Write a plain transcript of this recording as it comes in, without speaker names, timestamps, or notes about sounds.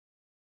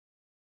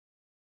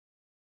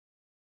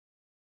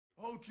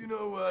Hulk, you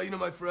know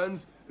my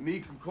friends,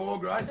 Meek and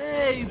Korg, right?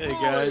 Hey, Hey,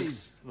 boys!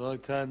 guys. Long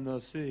time no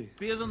see.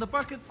 Beers on the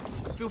bucket.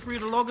 Feel free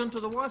to log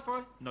into the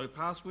Wi-Fi. No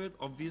password,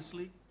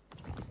 obviously.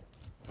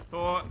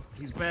 Thor,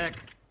 he's back.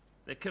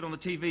 That kid on the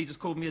TV just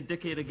called me a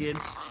dickhead again.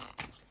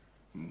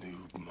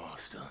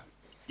 Noobmaster.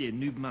 Yeah,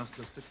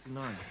 Noobmaster69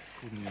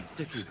 called me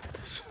a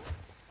dickhead.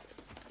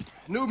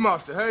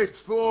 Noobmaster, hey,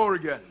 it's Thor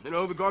again. You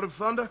know, the god of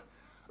thunder?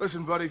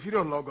 Listen, buddy, if you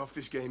don't log off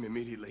this game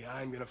immediately,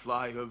 I'm gonna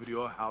fly over to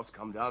your house,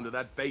 come down to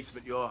that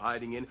basement you're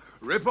hiding in,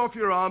 rip off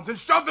your arms, and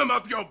shove them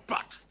up your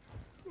butt!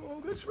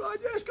 Oh, that's right,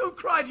 yes, go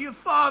cry to your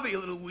father, you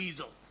little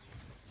weasel.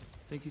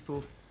 Thank you,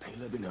 Thor. Hey,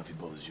 let me know if he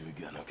bothers you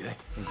again, okay?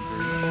 Thank you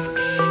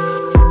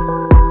very much.